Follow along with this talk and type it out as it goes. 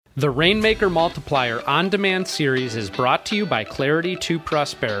The Rainmaker Multiplier On-Demand series is brought to you by Clarity to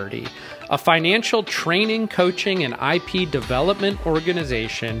Prosperity, a financial training, coaching, and IP development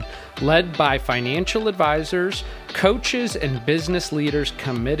organization led by financial advisors, coaches, and business leaders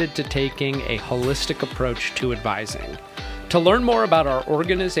committed to taking a holistic approach to advising. To learn more about our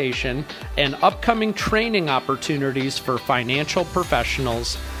organization and upcoming training opportunities for financial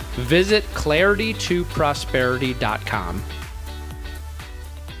professionals, visit claritytoprosperity.com.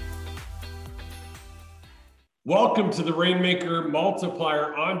 Welcome to the Rainmaker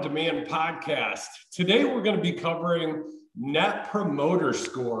Multiplier On-Demand podcast. Today, we're going to be covering Net Promoter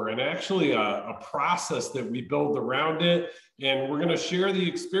Score and actually a process that we build around it. And we're going to share the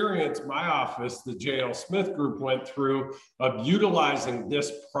experience my office, the J.L. Smith Group, went through of utilizing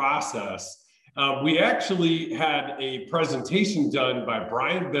this process. We actually had a presentation done by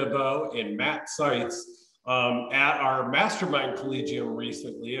Brian Bibbo and Matt Seitz at our Mastermind Collegium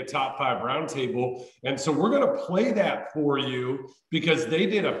recently, a top 5 roundtable. And so we're going to play that for you because they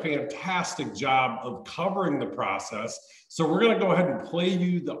did a fantastic job of covering the process. So we're going to go ahead and play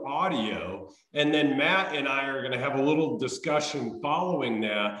you the audio. And then Matt and I are going to have a little discussion following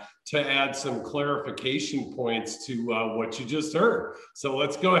that to add some clarification points to what you just heard. So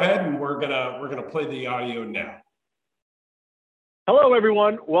let's go ahead and we're going to play the audio now. Hello,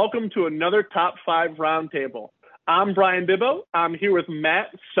 everyone. Welcome to another Top 5 Roundtable. I'm Brian Bibbo. I'm here with Matt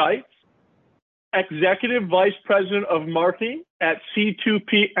Seitz, Executive Vice President of Marketing at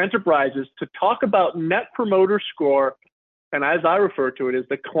C2P Enterprises, to talk about Net Promoter Score, and as I refer to it, as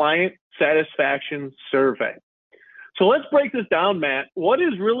the Client Satisfaction Survey. So let's break this down, Matt. What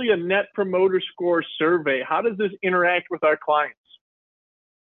is really a Net Promoter Score survey? How does this interact with our clients?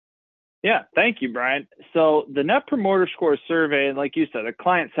 Yeah, thank you, Brian. So the Net Promoter Score survey, and like you said, a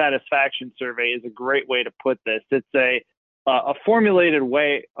client satisfaction survey is a great way to put this. It's a formulated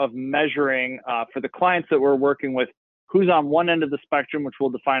way of measuring for the clients that we're working with who's on one end of the spectrum, which we'll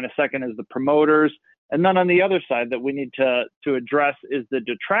define a second as the promoters, and then on the other side that we need to address is the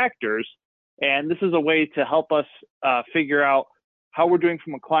detractors. And this is a way to help us figure out how we're doing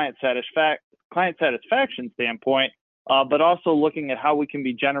from a client satisfaction standpoint. But also looking at how we can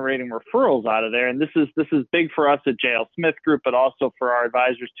be generating referrals out of there. And this is big for us at JL Smith Group, but also for our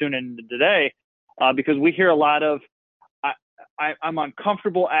advisors tuning in today, because we hear a lot of, I'm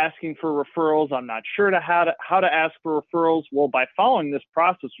uncomfortable asking for referrals. I'm not sure how to ask for referrals. Well, by following this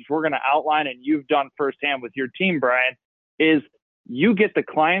process, which we're going to outline and you've done firsthand with your team, Brian, is you get the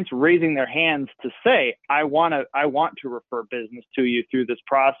clients raising their hands to say, I want to refer business to you through this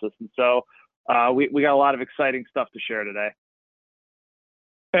process. And so we got a lot of exciting stuff to share today.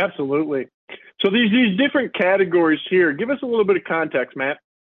 Absolutely. So these different categories here, give us a little bit of context, Matt.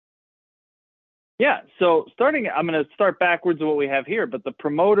 Yeah. So I'm going to start backwards of what we have here, but the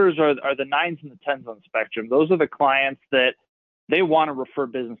promoters are the 9s and the 10s on the spectrum. Those are the clients that they want to refer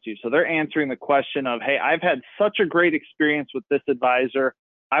business to. So they're answering the question of, hey, I've had such a great experience with this advisor.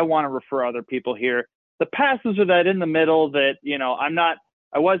 I want to refer other people here. The passes are that in the middle that,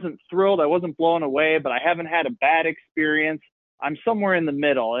 I wasn't thrilled, I wasn't blown away, but I haven't had a bad experience. I'm somewhere in the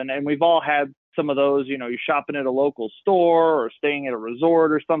middle. And we've all had some of those, you're shopping at a local store or staying at a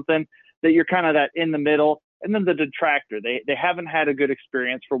resort or something, that you're kind of that in the middle. And then the detractor, they haven't had a good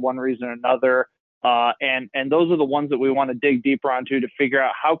experience for one reason or another. And those are the ones that we want to dig deeper onto to figure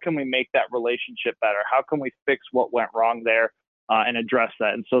out how can we make that relationship better? How can we fix what went wrong there and address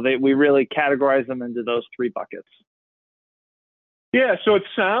that? And so we really categorize them into those 3 buckets. Yeah, so it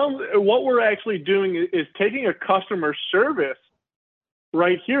sounds, what we're actually doing is taking a customer service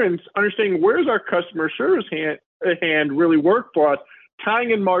right here and understanding where's our customer service hand really work for us,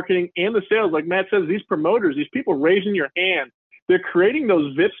 tying in marketing and the sales. Like Matt says, these promoters, these people raising your hand, they're creating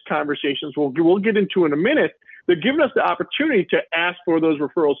those VIPS conversations we'll get into in a minute. They're giving us the opportunity to ask for those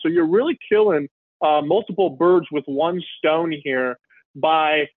referrals. So you're really killing multiple birds with one stone here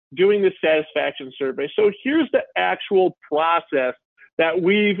by doing the satisfaction survey. So here's the actual process that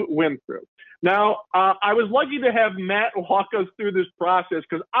we've went through. Now, I was lucky to have Matt walk us through this process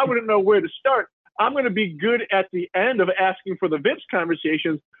because I wouldn't know where to start. I'm going to be good at the end of asking for the VIPS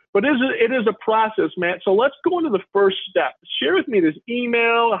conversations, but it is a process, Matt. So let's go into the first step. Share with me this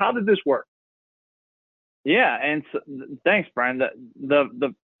email. How did this work? Yeah, and so, thanks, Brian.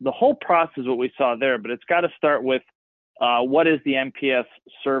 The whole process, what we saw there, but it's got to start with what is the NPS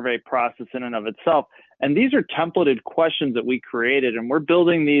survey process in and of itself. And these are templated questions that we created, and we're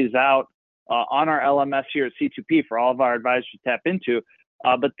building these out on our LMS here at C2P for all of our advisors to tap into.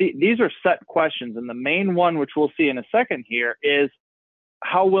 But these are set questions. And the main one, which we'll see in a second here, is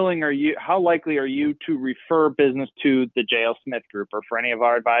how likely are you to refer business to the JL Smith Group or for any of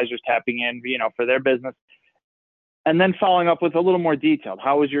our advisors tapping in, for their business? And then following up with a little more detailed,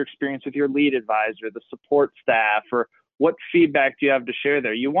 how was your experience with your lead advisor, the support staff, or what feedback do you have to share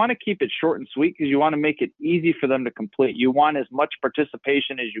there? You want to keep it short and sweet because you want to make it easy for them to complete. You want as much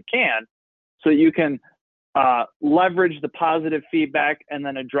participation as you can so that you can leverage the positive feedback and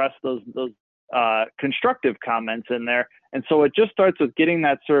then address those constructive comments in there. And so it just starts with getting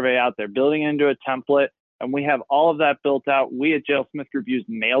that survey out there, building it into a template, and we have all of that built out. We at JL Smith Group use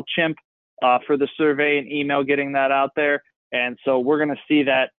MailChimp for the survey and email, getting that out there. And so we're going to see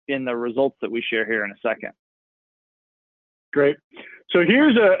that in the results that we share here in a second. Great. So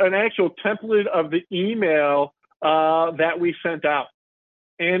here's an actual template of the email that we sent out.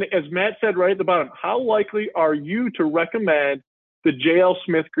 And as Matt said right at the bottom, how likely are you to recommend the JL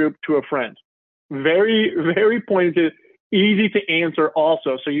Smith Group to a friend? Very, very pointed, easy to answer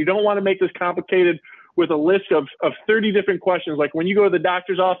also. So you don't want to make this complicated with a list of 30 different questions. Like when you go to the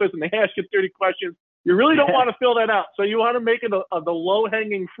doctor's office and they ask you 30 questions, you really don't want to fill that out. So you want to make it the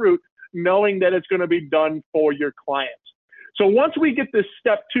low-hanging fruit, knowing that it's going to be done for your clients. So once we get this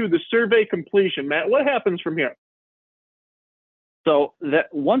step 2, the survey completion, Matt, what happens from here? So that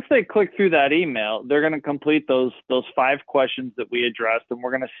once they click through that email, they're going to complete those 5 questions that we addressed, and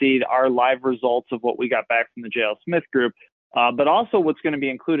we're going to see our live results of what we got back from the JL Smith Group. But also what's going to be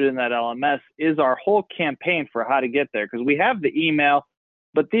included in that LMS is our whole campaign for how to get there, because we have the email,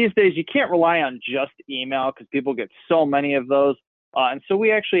 but these days you can't rely on just email because people get so many of those. And so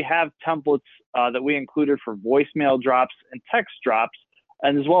we actually have templates that we included for voicemail drops and text drops,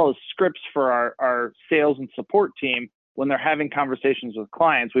 and as well as scripts for our sales and support team when they're having conversations with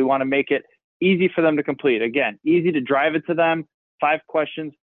clients. We want to make it easy for them to complete. Again, easy to drive it to them, 5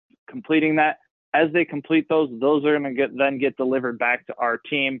 questions, completing that. As they complete those are going to then get delivered back to our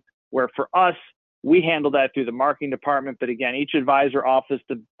team, where for us, we handle that through the marketing department. But again, each advisor office,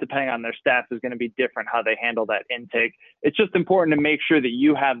 depending on their staff, is going to be different how they handle that intake. It's just important to make sure that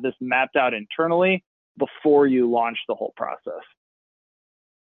you have this mapped out internally before you launch the whole process.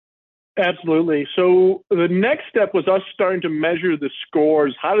 Absolutely. So the next step was us starting to measure the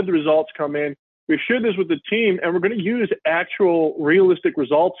scores. How did the results come in? We've shared this with the team, and we're going to use actual realistic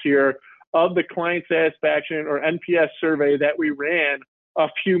results here of the client satisfaction or NPS survey that we ran a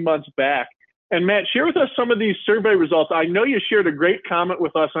few months back. And Matt, share with us some of these survey results. I know you shared a great comment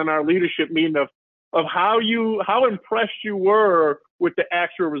with us on our leadership meeting of how impressed you were with the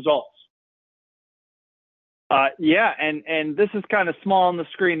actual results. Yeah, and this is kind of small on the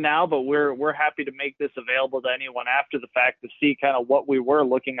screen now, but we're happy to make this available to anyone after the fact to see kind of what we were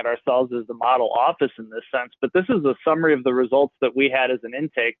looking at ourselves as the model office in this sense. But this is a summary of the results that we had as an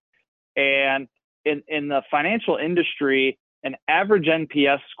intake. And in the financial industry, an average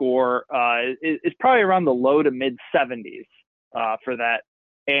NPS score is probably around the low to mid 70s for that.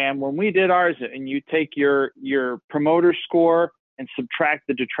 And when we did ours, and you take your promoter score and subtract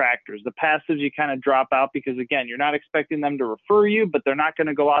the detractors, the passives you kind of drop out because, again, you're not expecting them to refer you, but they're not going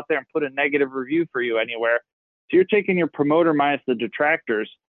to go out there and put a negative review for you anywhere. So you're taking your promoter minus the detractors.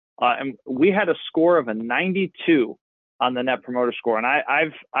 And we had a score of a 92 on the Net Promoter Score. And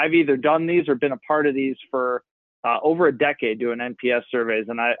I've either done these or been a part of these for over a decade doing NPS surveys.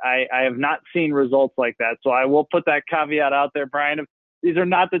 And I have not seen results like that. So I will put that caveat out there, Brian. These are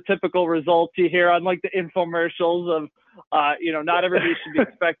not the typical results you hear on like the infomercials of, not everybody should be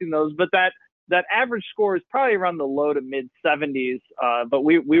expecting those. But that average score is probably around the low to mid 70s. But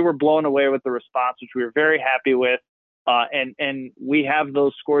we were blown away with the response, which we were very happy with. And we have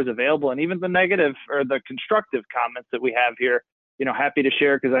those scores available, and even the negative or the constructive comments that we have here, happy to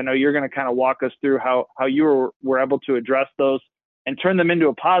share, because I know you're going to kind of walk us through how you were able to address those and turn them into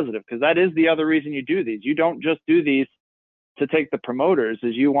a positive, because that is the other reason you do these. You don't just do these to take the promoters,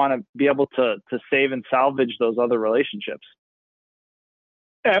 is you want to be able to save and salvage those other relationships.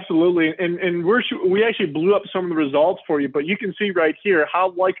 Absolutely. And we actually blew up some of the results for you, but you can see right here,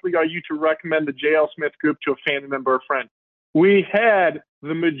 how likely are you to recommend the JL Smith Group to a family member or friend? We had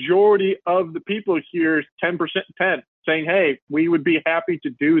the majority of the people here, 10%, saying, hey, we would be happy to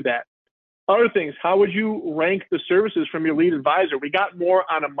do that. Other things, how would you rank the services from your lead advisor? We got more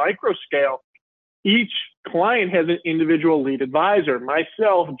on a micro scale. Each client has an individual lead advisor.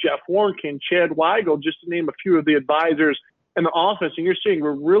 Myself, Jeff Warnkin, Chad Weigel, just to name a few of the advisors in the office, and you're seeing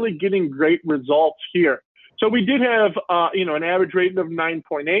we're really getting great results here. So we did have, an average rating of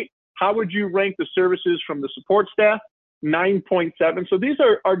 9.8. How would you rank the services from the support staff? 9.7. So these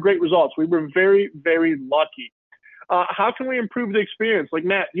are great results. We were very, very lucky. How can we improve the experience? Like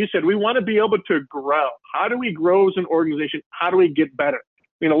Matt, you said, we want to be able to grow. How do we grow as an organization? How do we get better?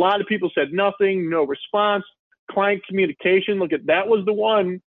 mean, a lot of people said nothing, no response. Client communication, look at that was the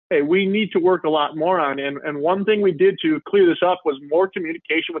one, hey, we need to work a lot more on. And one thing we did to clear this up was more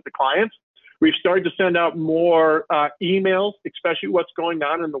communication with the clients. We've started to send out more emails, especially what's going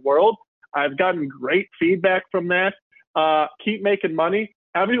on in the world. I've gotten great feedback from that. Keep making money.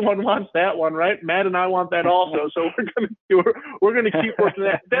 Everyone wants that one, right? Matt and I want that also. So we're gonna keep working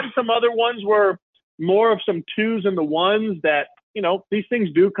that. Then some other ones were more of some twos and the ones that, you know, these things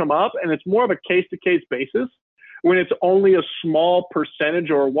do come up, and it's more of a case-to-case basis when it's only a small percentage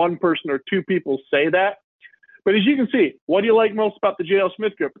or one person or two people say that. But as you can see, what do you like most about the JL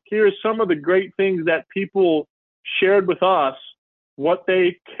Smith Group? Here's some of the great things that people shared with us, what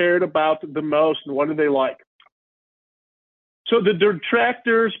they cared about the most and what do they like. So the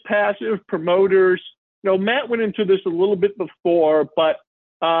detractors, passive promoters, you know, Matt went into this a little bit before, but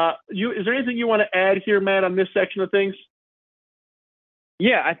is there anything you want to add here, Matt, on this section of things?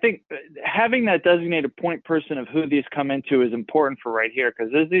 Yeah, I think having that designated point person of who these come into is important for right here,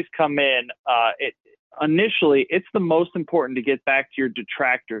 because as these come in, initially, it's the most important to get back to your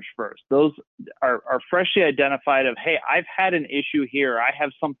detractors first. Those are freshly identified of, hey, I've had an issue here. I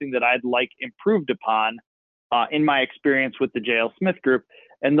have something that I'd like improved upon in my experience with the JL Smith Group.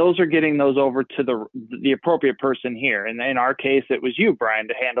 And those are getting those over to the appropriate person here. And in our case, it was you, Brian,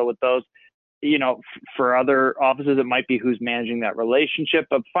 to handle with those. You know, for other offices, it might be who's managing that relationship,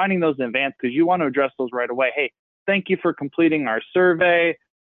 but finding those in advance, because you want to address those right away. Hey, thank you for completing our survey.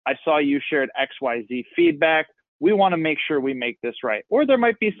 I saw you shared XYZ feedback. We want to make sure we make this right. Or there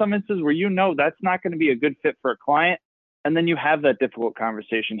might be some instances where you know that's not going to be a good fit for a client, and then you have that difficult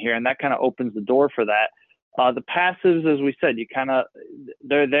conversation here, and that kind of opens the door for that. The passives, as we said,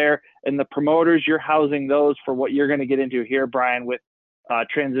 they're there, and the promoters, you're housing those for what you're going to get into here, Brian, with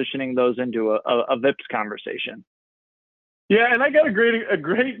transitioning those into a VIPS conversation. Yeah, and I got a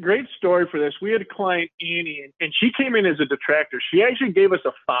great story for this. We had a client, Annie, and she came in as a detractor. She actually gave us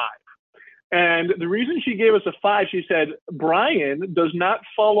a 5. And the reason she gave us a 5, she said, Brian does not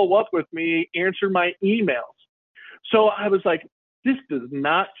follow up with me, answer my emails. So I was like, this does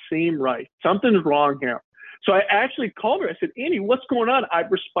not seem right. Something's wrong here. So I actually called her. I said, Annie, what's going on?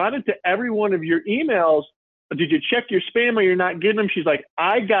 I've responded to every one of your emails. Did you check your spam or you're not getting them? She's like,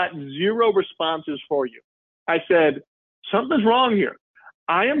 I got 0 responses for you. I said, something's wrong here.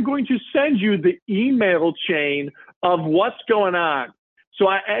 I am going to send you the email chain of what's going on. So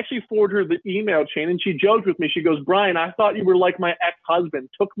I actually forwarded her the email chain, and she joked with me. She goes, Brian, I thought you were like my ex-husband,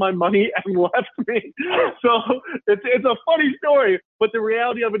 took my money and left me. So it's a funny story, but the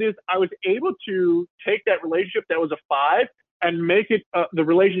reality of it is I was able to take that relationship that was a 5 and make it the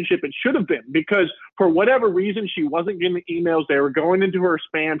relationship it should have been, because for whatever reason, she wasn't getting the emails. They were going into her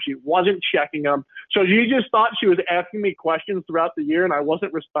spam. She wasn't checking them. So she just thought she was asking me questions throughout the year and I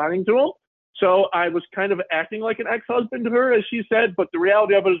wasn't responding to them. So I was kind of acting like an ex-husband to her, as she said, but the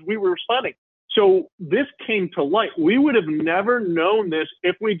reality of it is we were responding. So this came to light. We would have never known this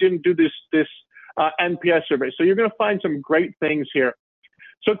if we didn't do this NPS survey. So you're going to find some great things here.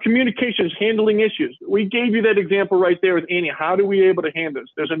 So communications, handling issues. We gave you that example right there with Annie. How do we able to handle this?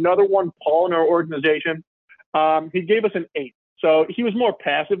 There's another one, Paul, in our organization. He gave us an 8. So he was more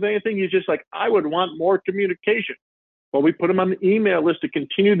passive than anything. He's just like, I would want more communication. Well, we put him on the email list to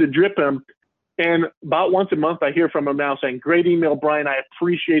continue to drip him. And about once a month, I hear from him now saying, great email, Brian. I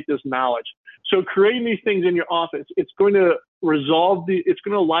appreciate this knowledge. So creating these things in your office, it's going to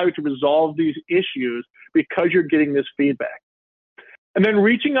allow you to resolve these issues because you're getting this feedback. And then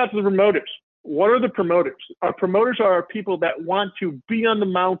reaching out to the promoters. What are the promoters? Our promoters are our people that want to be on the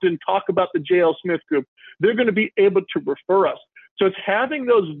mountain, talk about the JL Smith Group. They're going to be able to refer us. So it's having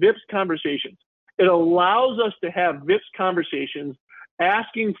those VIPS conversations. It allows us to have VIPS conversations,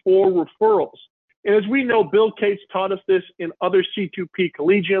 asking for referrals. And as we know, Bill Cates taught us this in other C2P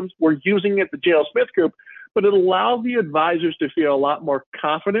collegiums. We're using it at the JL Smith Group, but it allows the advisors to feel a lot more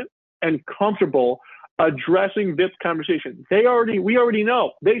confident and comfortable addressing VIPS conversation. We already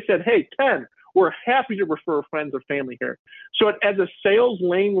know. They said, hey, Ken, we're happy to refer friends or family here. So as a sales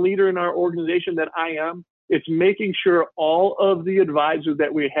lane leader in our organization that I am, it's making sure all of the advisors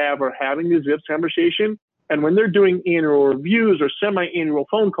that we have are having this VIPS conversation. And when they're doing annual reviews or semi-annual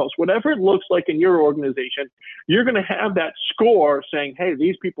phone calls, whatever it looks like in your organization, you're going to have that score saying, hey,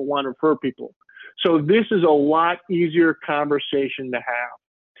 these people want to refer people. So this is a lot easier conversation to have.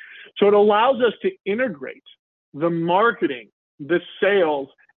 So it allows us to integrate the marketing, the sales,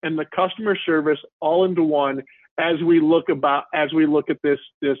 and the customer service all into one as we look at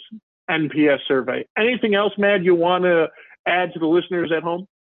this NPS survey. Anything else, Matt, you want to add to the listeners at home?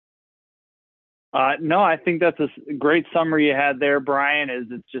 No, I think that's a great summary you had there, Brian.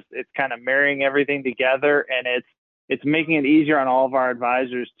 It's kind of marrying everything together, and it's making it easier on all of our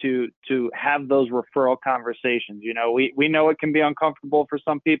advisors to have those referral conversations. You know, we know it can be uncomfortable for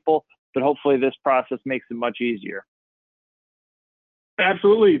some people, but hopefully this process makes it much easier.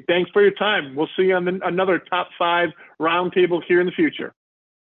 Absolutely. Thanks for your time. We'll see you on another Top 5 roundtable here in the future.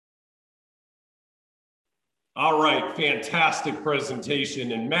 All right, fantastic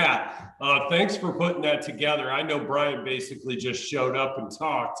presentation. And Matt, thanks for putting that together. I know Brian basically just showed up and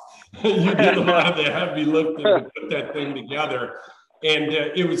talked. You did a lot of the heavy lifting to put that thing together. And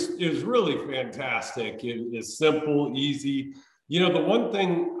it was really fantastic. It is simple, easy. You know, the one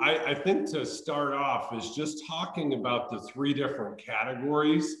thing I think to start off is just talking about the 3 different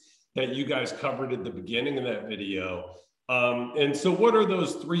categories that you guys covered at the beginning of that video. And so what are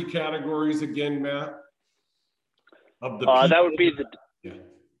those 3 categories again, Matt? Of the that would be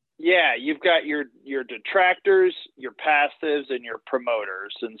you've got your detractors, your passives, and your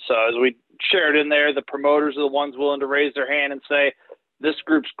promoters. And so as we shared in there, the promoters are the ones willing to raise their hand and say, this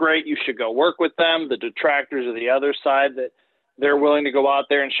group's great, you should go work with them. The detractors are the other side, that they're willing to go out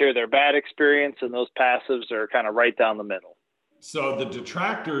there and share their bad experience, and those passives are kind of right down the middle. So the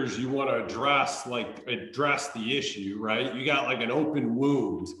detractors, you want to address the issue, right? You got like an open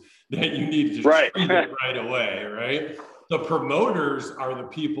wound that you need to treat it right away, right? The promoters are the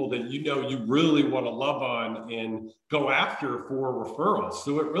people that you know you really want to love on and go after for referrals.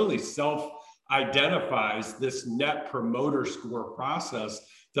 So it really self-identifies this net promoter score process,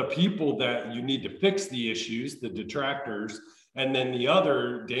 the people that you need to fix the issues, the detractors, and then the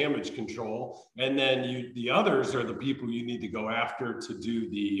other damage control. And then the others are the people you need to go after to do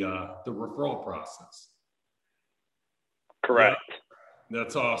the referral process. Correct. Yeah,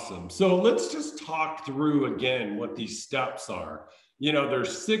 that's awesome. So let's just talk through again what these steps are. You know,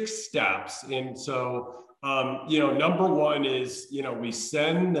 there's 6 steps. And so, you know, number 1 is, you know, we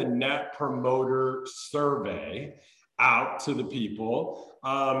send the net promoter survey out to the people.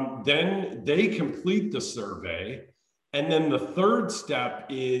 Then they complete the survey. And then the 3rd step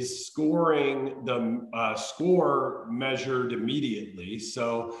is scoring the score measured immediately.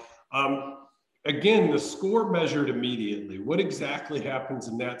 So again, the score measured immediately. What exactly happens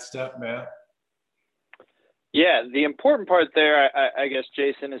in that step, Matt? Yeah, the important part there, I guess,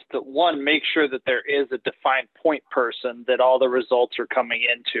 Jason, is to, 1, make sure that there is a defined point person that all the results are coming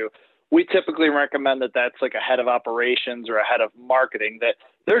into. We typically recommend that that's like a head of operations or a head of marketing, that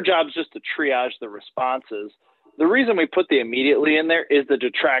their job is just to triage the responses. The reason we put the immediately in there is the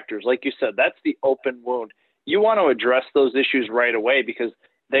detractors. Like you said, that's the open wound. You want to address those issues right away because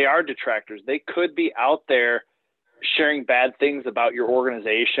they are detractors. They could be out there sharing bad things about your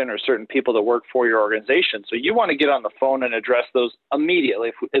organization or certain people that work for your organization. So you want to get on the phone and address those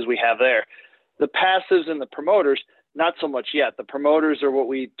immediately, as we have there. The passives and the promoters, not so much yet. The promoters are what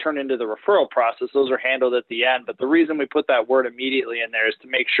we turn into the referral process. Those are handled at the end. But the reason we put that word immediately in there is to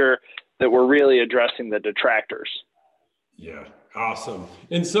make sure that we're really addressing the detractors. Yeah, awesome.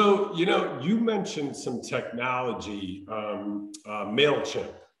 And so, you know, you mentioned some technology,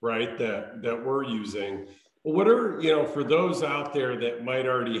 MailChimp, right, that we're using. What are, you know, for those out there that might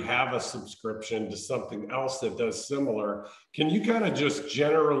already have a subscription to something else that does similar, can you kind of just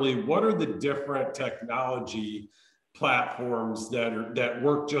generally, what are the different technology platforms that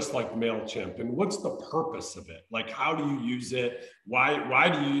work just like MailChimp, and what's the purpose of it? Like, how do you use it? Why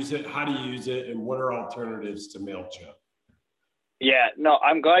do you use it? How do you use it? And what are alternatives to MailChimp? Yeah, no,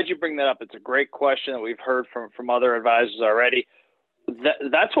 I'm glad you bring that up. It's a great question that we've heard from other advisors already.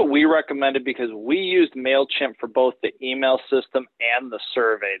 That's what we recommended because we used MailChimp for both the email system and the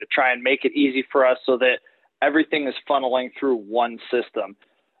survey to try and make it easy for us so that everything is funneling through one system.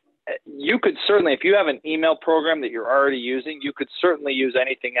 You could certainly, if you have an email program that you're already using, you could certainly use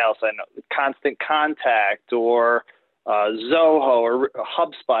anything else. I know Constant Contact or Zoho or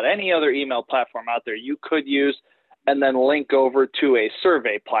HubSpot, any other email platform out there you could use and then link over to a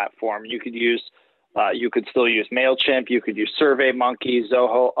survey platform. You could use, you could still use MailChimp, you could use SurveyMonkey,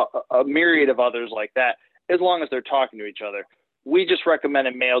 Zoho, a myriad of others like that, as long as they're talking to each other. We just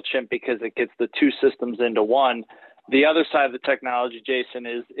recommended MailChimp because it gets the 2 systems into one. The other side of the technology, Jason,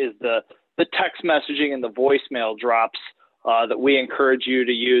 is the text messaging and the voicemail drops that we encourage you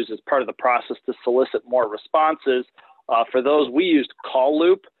to use as part of the process to solicit more responses. For those, we used Call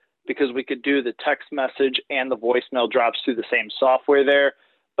Loop because we could do the text message and the voicemail drops through the same software there.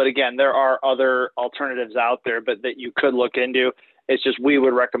 But again, there are other alternatives out there but that you could look into. It's just we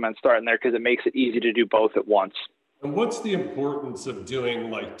would recommend starting there because it makes it easy to do both at once. And what's the importance of doing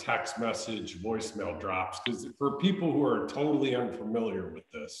like text message, voicemail drops? Because for people who are totally unfamiliar with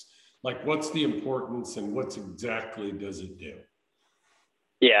this, Like, what's the importance and what's exactly does it do?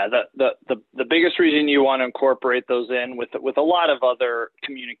 Yeah, the biggest reason you want to incorporate those in with a lot of other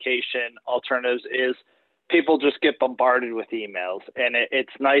communication alternatives is people just get bombarded with emails, and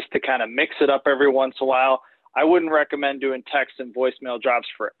it's nice to kind of mix it up every once in a while. I wouldn't recommend doing text and voicemail drops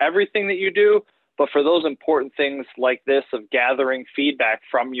for everything that you do, but for those important things like this of gathering feedback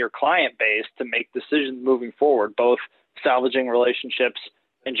from your client base to make decisions moving forward, both salvaging relationships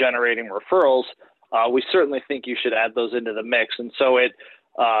and generating referrals, we certainly think you should add those into the mix. And so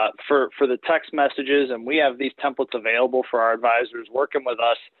for the text messages, and we have these templates available for our advisors working with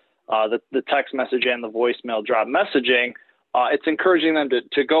us, the text message and the voicemail drop messaging, it's encouraging them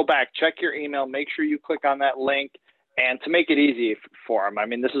to go back, check your email, make sure you click on that link, and to make it easy for them. I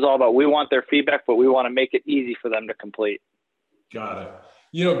mean, this is all about, we want their feedback, but we want to make it easy for them to complete. Got it.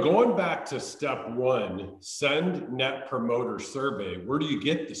 You know, going back to step one, send Net Promoter Survey. Where do you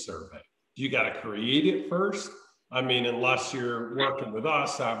get the survey? Do you got to create it first? I mean, unless you're working with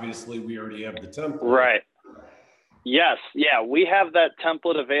us, obviously we already have the template. Right. Yes. Yeah. We have that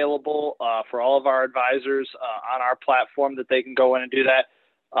template available for all of our advisors on our platform that they can go in and do that.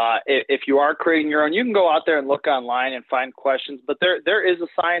 If you are creating your own, you can go out there and look online and find questions, but there is a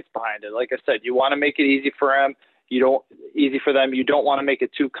science behind it. Like I said, you want to make it easy for them. You don't want to make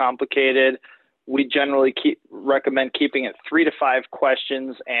it too complicated. We generally recommend keeping it 3 to 5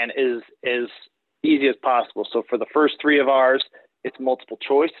 questions and as easy as possible. So for the first 3 of ours, it's multiple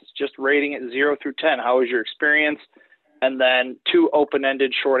choice. It's just rating it 0 through 10. How was your experience? And then 2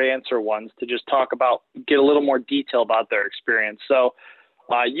 open-ended short answer ones to just get a little more detail about their experience. So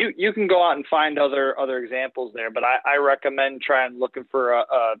you can go out and find other examples there, but I recommend looking for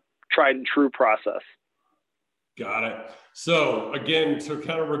a tried and true process. Got it. So again, to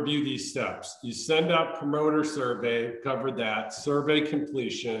kind of review these steps, you send out promoter survey, covered that, survey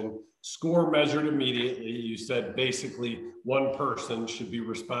completion, score measured immediately. You said basically one person should be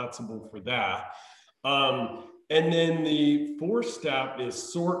responsible for that. And then the 4th step is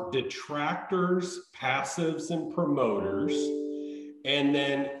sort detractors, passives, and promoters. And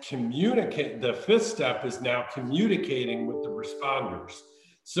then communicate. The 5th step is now communicating with the responders.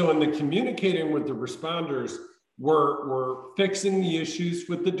 So in the communicating with the responders, we're fixing the issues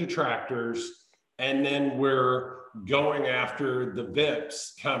with the detractors, and then we're going after the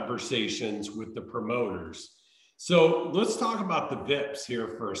VIPs conversations with the promoters. So let's talk about the VIPs here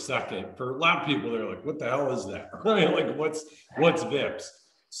for a second. For a lot of people, they're like, what the hell is that? Right? Like, what's VIPs?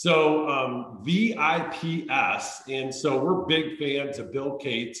 So VIPS, and so we're big fans of Bill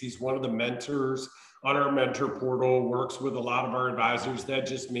Cates. He's one of the mentors on our mentor portal, works with a lot of our advisors. That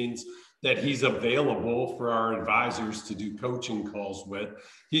just means that he's available for our advisors to do coaching calls with.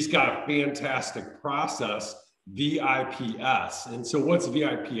 He's got a fantastic process, VIPS. And so what's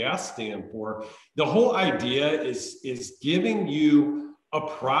VIPS stand for? The whole idea is giving you a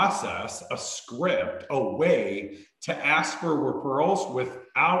process, a script, a way to ask for referrals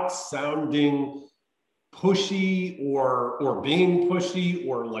without sounding pushy or being pushy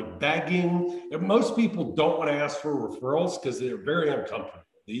or like begging. And most people don't want to ask for referrals because they're very uncomfortable.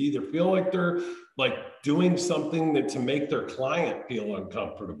 They either feel like they're like doing something to make their client feel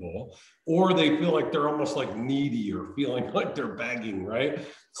uncomfortable, or they feel like they're almost like needy or feeling like they're begging, right?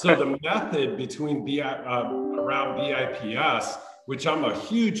 So the method between around VIPS, which I'm a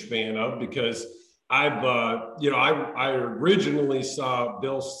huge fan of because I originally saw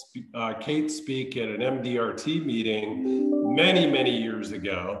Bill Cates speak at an MDRT meeting many years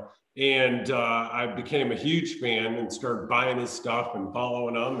ago. And I became a huge fan and started buying his stuff and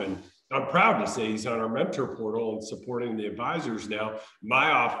following him. And I'm proud to say he's on our mentor portal and supporting the advisors now.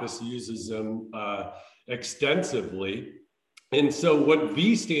 My office uses them extensively. And so what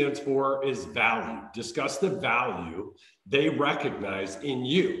V stands for is value. Discuss the value they recognize in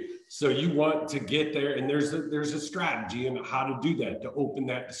you. So you want to get there, and there's a strategy in how to do that, to open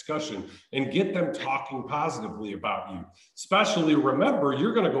that discussion and get them talking positively about you. Especially, remember,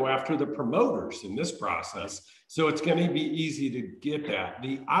 you're going to go after the promoters in this process. So it's going to be easy to get that.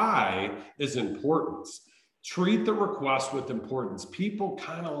 The I is importance. Treat the request with importance. People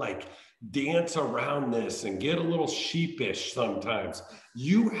kind of like dance around this and get a little sheepish sometimes.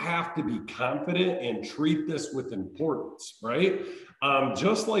 You have to be confident and treat this with importance, right?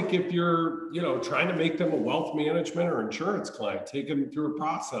 Just like if you're, trying to make them a wealth management or insurance client, take them through a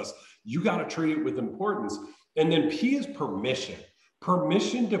process, you got to treat it with importance. And then P is permission.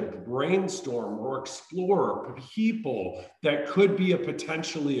 Permission to brainstorm or explore people that could be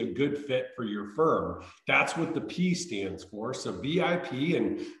potentially a good fit for your firm. That's what the P stands for. So VIP.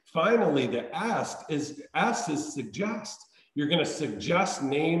 And finally, the S is suggest. You're going to suggest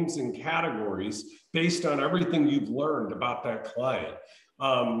names and categories based on everything you've learned about that client.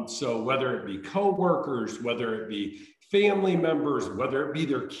 So whether it be coworkers, whether it be family members, whether it be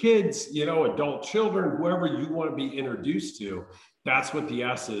their kids, adult children, whoever you want to be introduced to, that's what the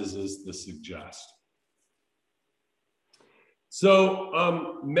S is the suggest.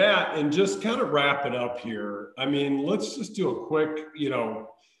 So Matt, and just kind of wrap it up here. I mean, let's just do a quick,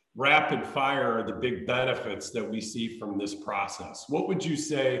 rapid fire of the big benefits that we see from this process. What would you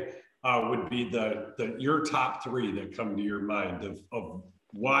say would be your top three that come to your mind of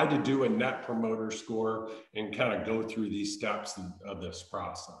why to do a Net Promoter Score and kind of go through these steps of this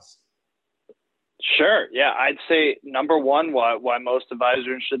process? Sure. Yeah, I'd say number one, why most advisors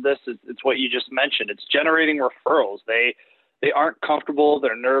are interested in this is it's what you just mentioned. It's generating referrals. They aren't comfortable.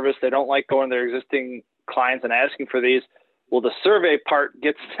 They're nervous. They don't like going to their existing clients and asking for these. Well, the survey part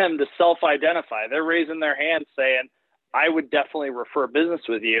gets them to self-identify. They're raising their hand saying, I would definitely refer business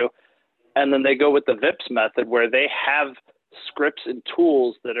with you. And then they go with the VIPS method where they have scripts and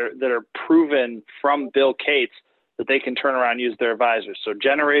tools that are proven from Bill Cates that they can turn around and use their advisors. So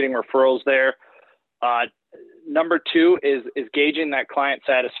generating referrals there. Number two is gauging that client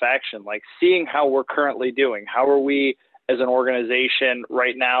satisfaction, like seeing how we're currently doing. How are we as an organization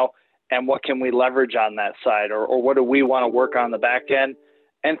right now, and what can we leverage on that side, or what do we want to work on the back end?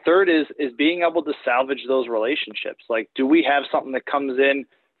 And third is being able to salvage those relationships. Like, do we have something that comes in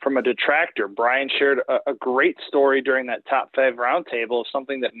from a detractor? Brian shared a great story during that top 5 roundtable of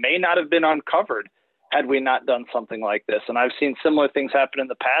something that may not have been uncovered had we not done something like this. And I've seen similar things happen in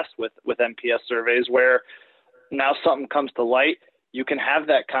the past with NPS surveys where now something comes to light. You can have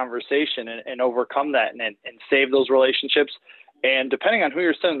that conversation and overcome that and save those relationships. And depending on who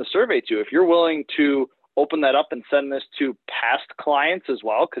you're sending the survey to, if you're willing to open that up and send this to past clients as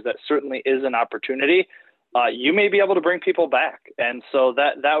well, because that certainly is an opportunity, you may be able to bring people back. And so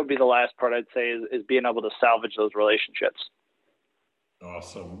that would be the last part I'd say is being able to salvage those relationships.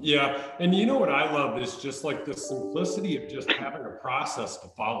 Awesome. Yeah. And you know what I love is just like the simplicity of just having a process to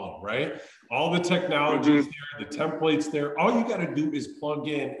follow, right? All the technology is there, the templates there. All you got to do is plug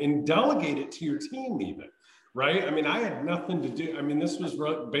in and delegate it to your team even, right? I mean, I had nothing to do. I mean, this was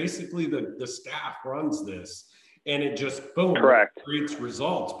basically the staff runs this and it just, boom, creates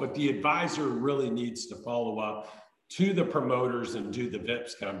results. But the advisor really needs to follow up to the promoters and do the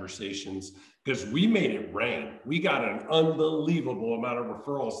VIPS conversations, because we made it rain. We got an unbelievable amount of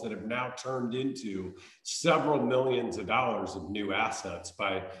referrals that have now turned into several millions of dollars of new assets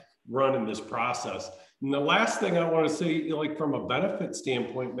by running this process. And the last thing I want to say, like from a benefit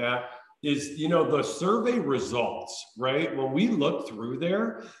standpoint, Matt, is, the survey results, right? When we looked through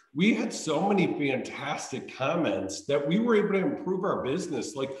there, we had so many fantastic comments that we were able to improve our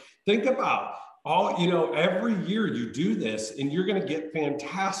business. Like, think about every year you do this and you're going to get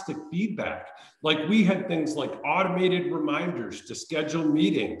fantastic feedback. Like, we had things like automated reminders to schedule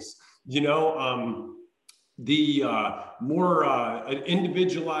meetings, the more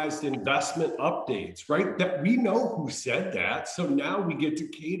individualized investment updates, right? That we know who said that. So now we get to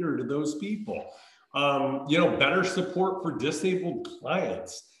cater to those people. Better support for disabled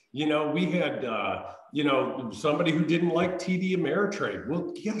clients. We had, somebody who didn't like TD Ameritrade.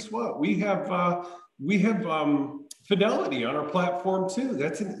 Well, guess what? We have Fidelity on our platform too.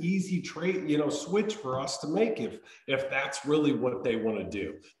 That's an easy trade, switch for us to make if that's really what they want to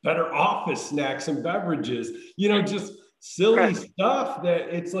do. Better office snacks and beverages, just silly stuff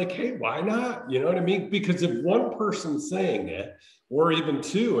that it's like, hey, why not? You know what I mean? Because if one person's saying it, or even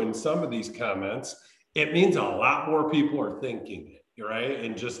two in some of these comments, it means a lot more people are thinking it, right?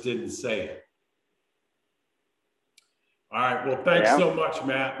 And just didn't say it. All right. Well, thanks so much,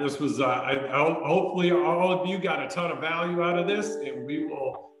 Matt. This was, hopefully all of you got a ton of value out of this, and we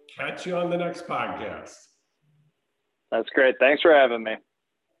will catch you on the next podcast. That's great. Thanks for having me.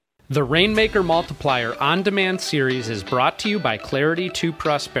 The Rainmaker Multiplier On-Demand series is brought to you by Clarity to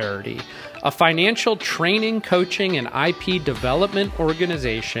Prosperity, a financial training, coaching, and IP development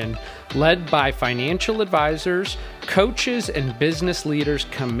organization led by financial advisors, coaches, and business leaders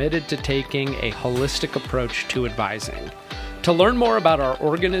committed to taking a holistic approach to advising. To learn more about our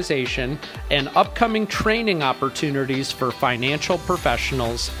organization and upcoming training opportunities for financial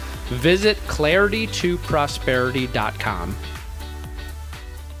professionals, visit claritytoprosperity.com.